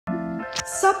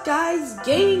Sup guys,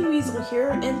 Gaming Weasel here,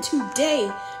 and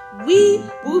today we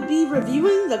will be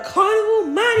reviewing the Carnival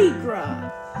Mardi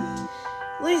Gras.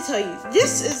 Let me tell you,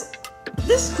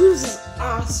 this cruise is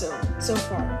awesome so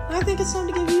far. I think it's time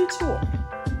to give you a tour.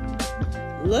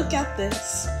 Look at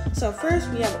this. So first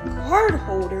we have a card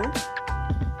holder.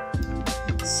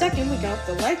 Second, we got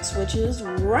the light switches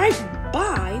right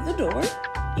by the door.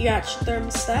 You got your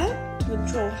thermostat to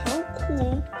control how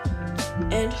cool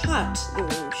and hot the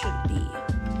room should be.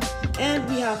 And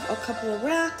we have a couple of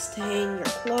racks to hang your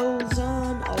clothes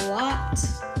on, a lot,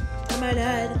 I might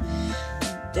add.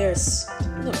 There's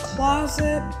the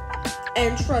closet,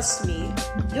 and trust me,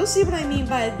 you'll see what I mean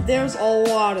by there's a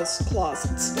lot of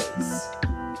closet space.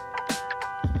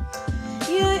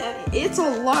 Yeah, it's a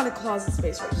lot of closet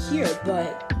space right here,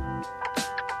 but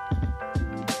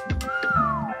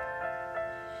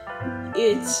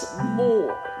it's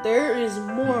more. There is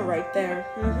more right there.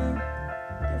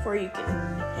 Therefore, you can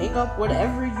hang up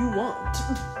whatever you want.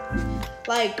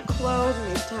 Like clothes,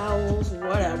 maybe towels,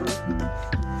 whatever.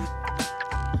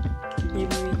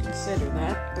 Maybe we consider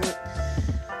that, but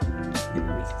maybe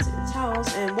we consider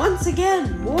towels. And once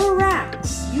again, more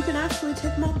racks. You can actually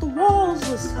take them off the walls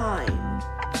this time.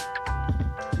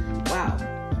 Wow,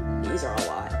 these are a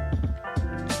lot.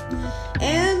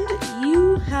 And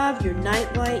you have your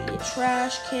nightlight, your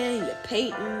trash can, your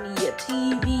painting, your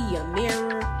TV, your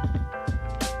mirror.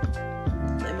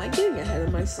 Am I getting ahead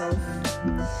of myself?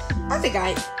 I think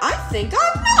I'm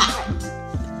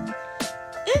not.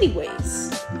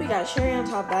 Anyways, we got cherry on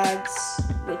top bags,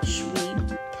 which we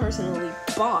personally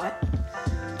bought.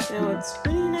 You know, it's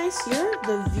pretty nice here.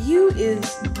 The view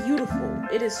is beautiful.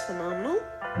 It is phenomenal.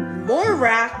 More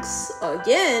racks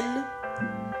again.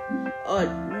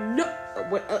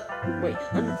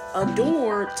 A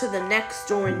door to the next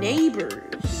door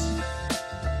neighbors.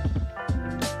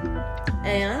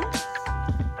 And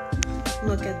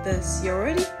look at this. You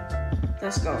ready?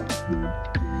 Let's go.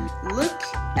 Look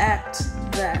at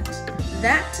that.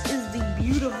 That is the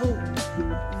beautiful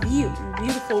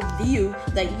view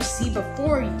that you see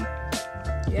before you.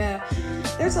 Yeah,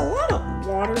 there's a lot of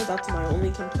water. That's my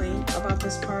only complaint about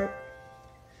this part.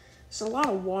 There's a lot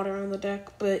of water on the deck,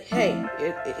 but hey,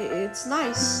 it's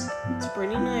nice. It's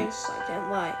pretty nice, I can't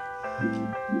lie.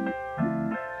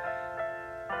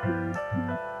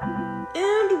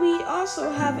 And we also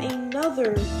have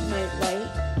another nightlight,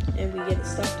 and we get a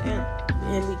stuffed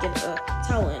and we get a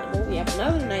towel animal. We have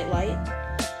another nightlight.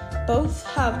 Both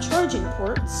have charging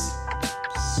ports,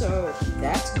 so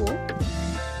that's cool.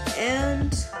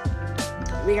 And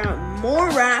we got more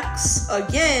racks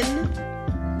again.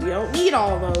 We don't need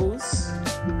all those.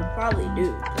 Probably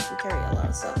do, because we carry a lot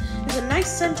of stuff. There's a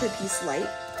nice centerpiece light,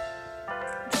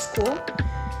 which is cool.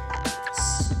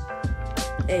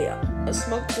 A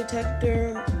smoke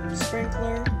detector,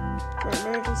 sprinkler for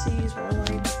emergencies, more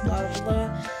lights, blah blah blah.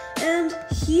 And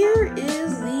here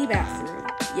is the bathroom.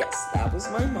 Yes, that was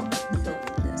my mom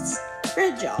filming this.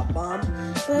 Great job, Mom.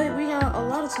 But we got a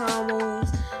lot of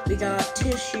towels. We got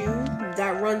tissue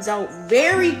that runs out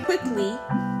very quickly.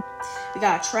 We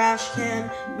got a trash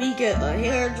can. We get a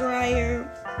hair dryer.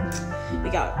 We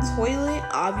got a toilet,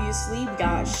 obviously. We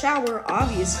got a shower,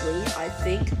 obviously. I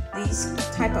think these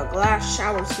type of glass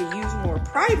showers could use more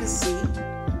privacy,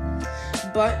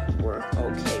 but we're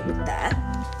okay with that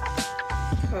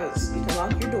because you can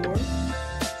lock your door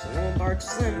so no one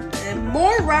barges in. And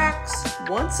more racks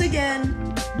once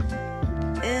again,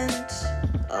 and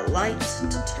a light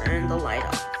to turn the light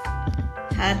off.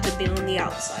 Had to be on the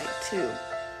outside too.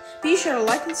 Be sure to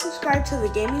like and subscribe to the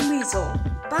Gaming Weasel.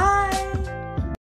 Bye!